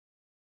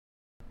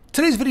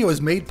Today's video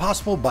is made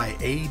possible by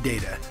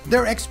ADATA.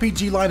 Their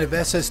XPG line of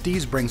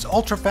SSDs brings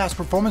ultra-fast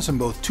performance in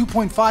both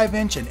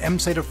 2.5-inch and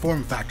mSATA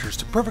form factors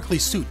to perfectly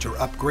suit your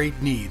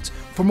upgrade needs.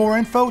 For more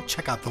info,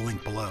 check out the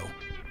link below.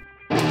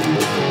 Here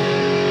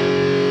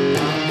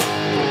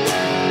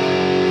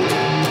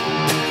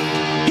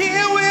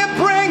we're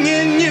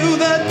bringing you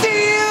the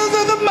deals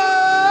of the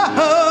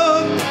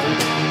month.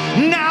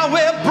 Now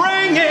we're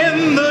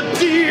bringing the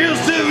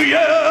deals to you.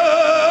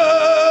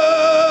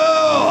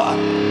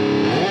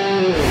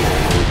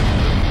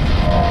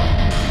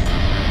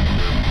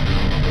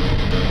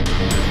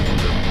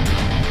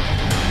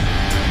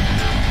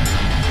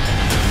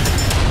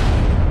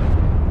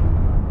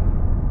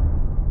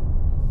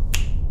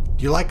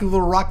 Do you like a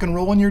little rock and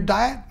roll in your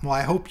diet? Well,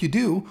 I hope you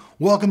do.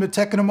 Welcome to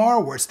Tech and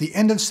Tomorrow, where it's the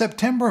end of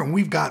September and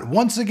we've got,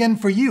 once again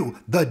for you,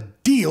 the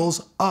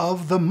deals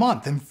of the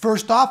month. And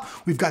first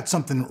off, we've got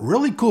something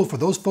really cool for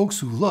those folks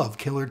who love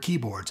killer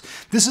keyboards.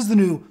 This is the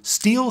new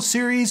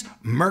SteelSeries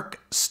Merc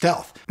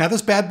Stealth. Now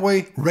this bad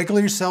boy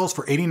regularly sells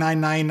for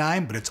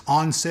 $89.99, but it's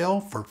on sale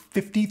for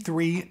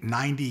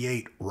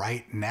 $53.98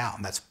 right now.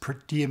 And that's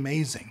pretty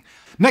amazing.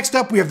 Next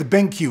up, we have the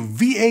BenQ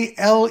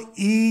VALED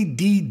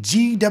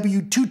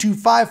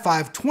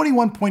GW2255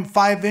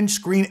 21.5-inch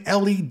screen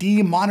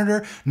LED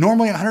monitor,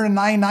 normally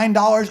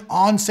 $199,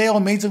 on sale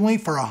amazingly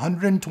for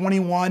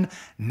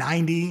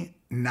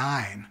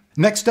 $121.99.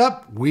 Next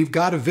up, we've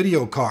got a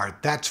video card.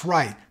 That's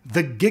right,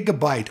 the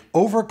Gigabyte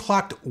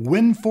overclocked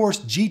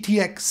WindForce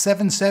GTX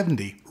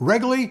 770,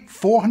 regularly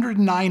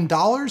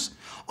 $409,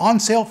 on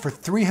sale for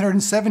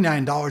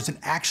 $379, and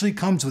actually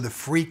comes with a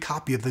free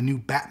copy of the new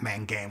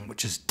Batman game,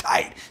 which is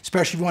tight,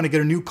 especially if you want to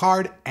get a new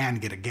card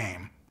and get a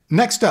game.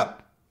 Next up,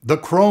 the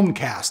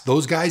Chromecast.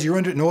 Those guys you're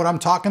into know what I'm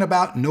talking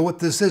about, know what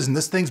this is, and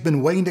this thing's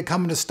been waiting to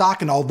come into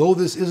stock, and although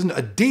this isn't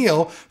a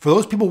deal, for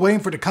those people waiting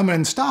for it to come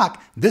in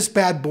stock, this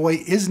bad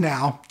boy is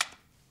now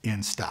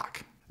in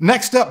stock.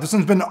 Next up, this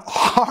one's been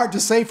hard to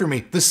say for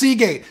me. The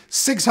Seagate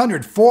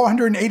 600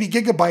 480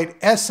 gigabyte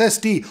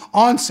SSD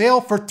on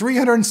sale for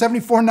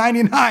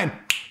 $374.99.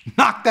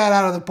 Knock that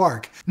out of the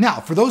park. Now,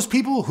 for those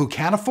people who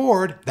can't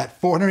afford that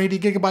 480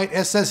 gigabyte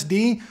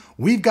SSD,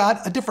 we've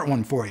got a different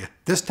one for you.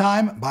 This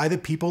time by the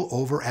people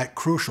over at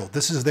Crucial.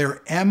 This is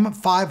their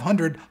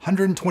M500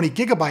 120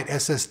 gigabyte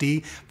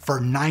SSD for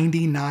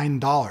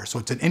 $99. So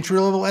it's an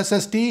entry-level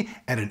SSD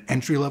at an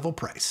entry-level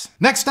price.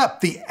 Next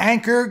up, the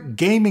Anker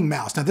Gaming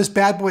Mouse. Now this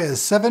bad boy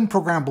has 7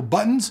 programmable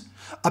buttons,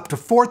 up to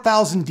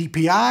 4,000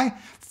 DPI,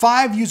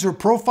 5 user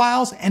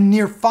profiles, and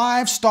near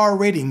 5-star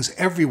ratings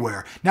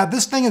everywhere. Now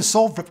this thing is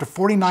sold for up to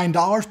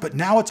 $49, but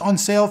now it's on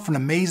sale for an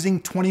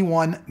amazing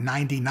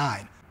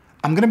 $21.99.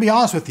 I'm gonna be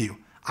honest with you,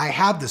 I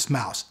have this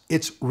mouse.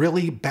 It's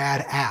really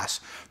badass.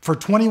 For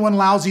 21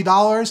 lousy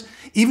dollars,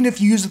 even if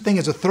you use the thing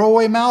as a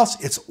throwaway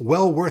mouse, it's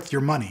well worth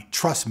your money.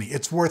 Trust me,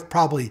 it's worth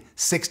probably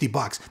 60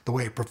 bucks the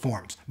way it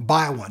performs.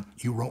 Buy one,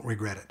 you won't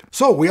regret it.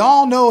 So we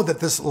all know that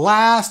this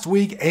last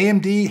week,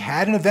 AMD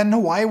had an event in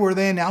Hawaii where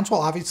they announced,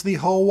 well, obviously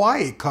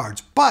Hawaii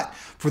cards. But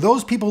for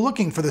those people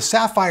looking for the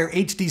Sapphire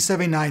HD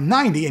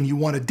 7990 and you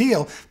want a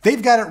deal,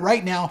 they've got it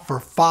right now for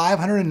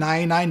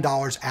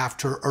 $599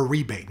 after a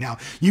rebate. Now,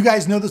 you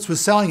guys know this was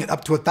selling at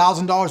up to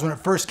 $1,000 when it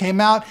first came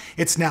out.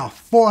 It's now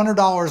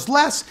 $400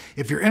 less.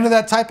 If you're into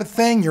that type of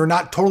thing, you're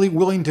not totally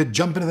willing to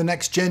jump into the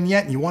next gen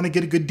yet, and you want to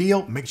get a good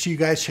deal, make sure you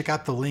guys check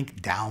out the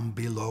link down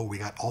below. We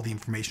got all the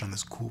information on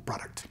this cool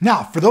product.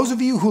 Now, for those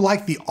of you who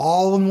like the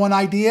all-in-one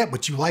idea,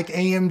 but you like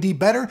AMD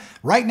better,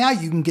 right now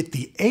you can get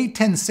the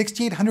A10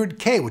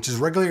 6800K, which is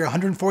regularly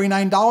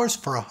 $149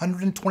 for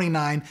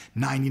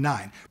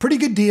 $129.99. Pretty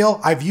good deal.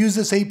 I've used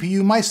this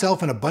APU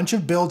myself in a bunch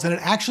of builds, and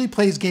it actually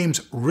plays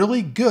games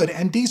really good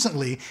and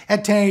decently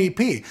at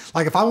 1080p.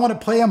 Like if I want to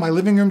play on my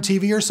living room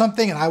TV or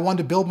something and I wanted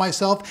to build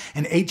myself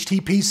an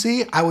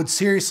HTPC, I would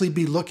seriously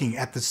be looking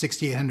at the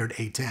 6800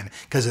 A10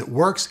 because it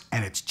works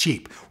and it's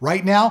cheap.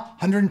 Right now,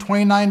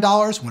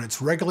 $129 when it's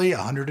regularly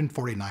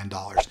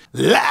 $149.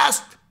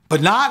 Last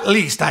but not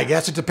least, I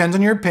guess it depends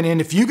on your opinion,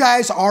 if you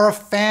guys are a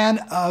fan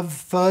of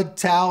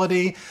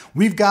Fatality,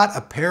 we've got a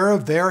pair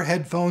of their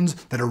headphones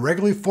that are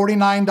regularly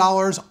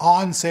 $49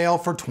 on sale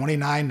for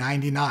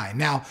 $29.99.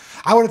 Now,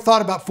 I would have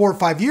thought about 4 or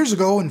 5 years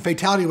ago when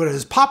Fatality was at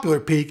its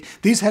popular peak,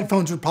 these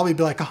headphones would probably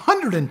be like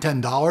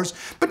 $110,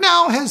 but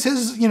now has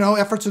his,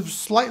 efforts have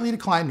slightly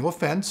declined, no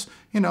offense,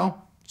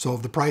 so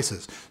have the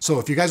prices. So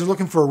if you guys are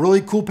looking for a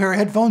really cool pair of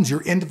headphones,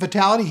 you're into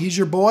Fatality, he's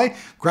your boy,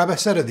 grab a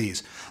set of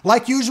these.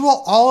 Like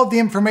usual, all of the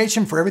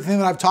information for everything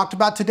that I've talked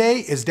about today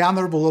is down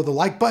there below the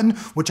like button,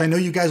 which I know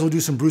you guys will do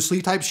some Bruce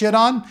Lee type shit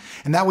on,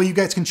 and that way you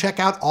guys can check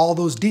out all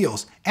those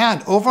deals.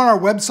 And over on our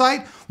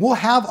website, we'll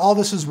have all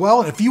this as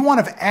well. And if you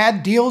want to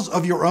add deals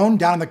of your own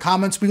down in the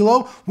comments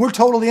below, we're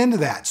totally into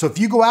that. So if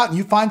you go out and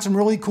you find some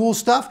really cool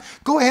stuff,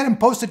 go ahead and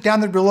post it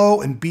down there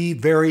below and be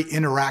very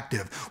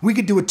interactive. We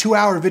could do a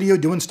 2-hour video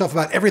doing stuff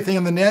about everything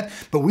on the net,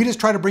 but we just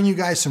try to bring you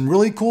guys some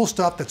really cool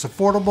stuff that's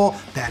affordable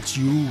that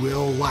you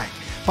will like.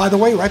 By the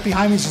way, right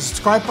behind me is a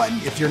subscribe button.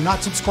 If you're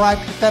not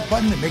subscribed, hit that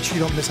button and make sure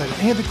you don't miss out on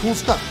any of the cool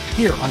stuff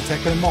here on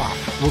Tech and Tomorrow.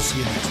 We'll see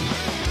you next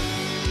week.